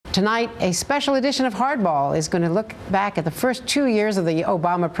Tonight, a special edition of Hardball is going to look back at the first 2 years of the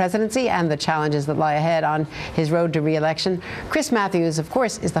Obama presidency and the challenges that lie ahead on his road to re-election. Chris Matthews, of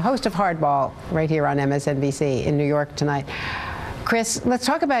course, is the host of Hardball right here on MSNBC in New York tonight. Chris, let's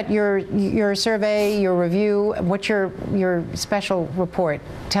talk about your survey, your review, what your special report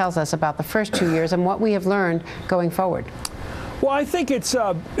tells us about the first 2 years and what we have learned going forward. Well, I think it's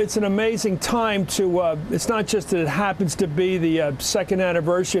an amazing time to, it's not just that it happens to be the second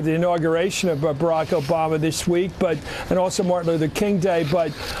anniversary of the inauguration of Barack Obama this week, and also Martin Luther King Day,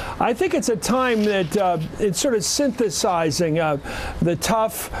 but I think it's a time that it's sort of synthesizing the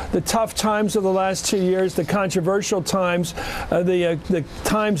tough times of the last 2 years, the controversial times, the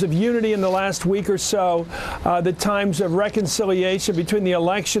times of unity in the last week or so, the times of reconciliation between the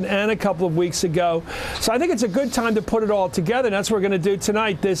election and a couple of weeks ago. So I think it's a good time to put it all together. And that's what we're going to do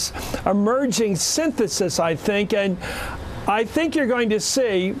tonight, this emerging synthesis, I think. And I think you're going to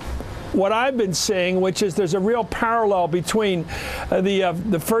see what I've been seeing, which is there's a real parallel between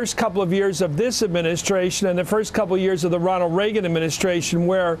the first couple of years of this administration and the first couple of years of the Ronald Reagan administration,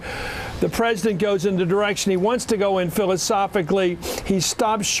 where the president goes in the direction he wants to go in philosophically. He's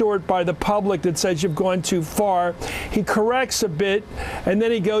stopped short by the public that says you've gone too far. He corrects a bit, and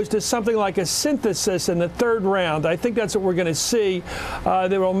then he goes to something like a synthesis in the third round. I think that's what we're going to see that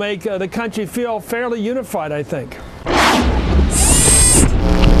will make the country feel fairly unified, I think.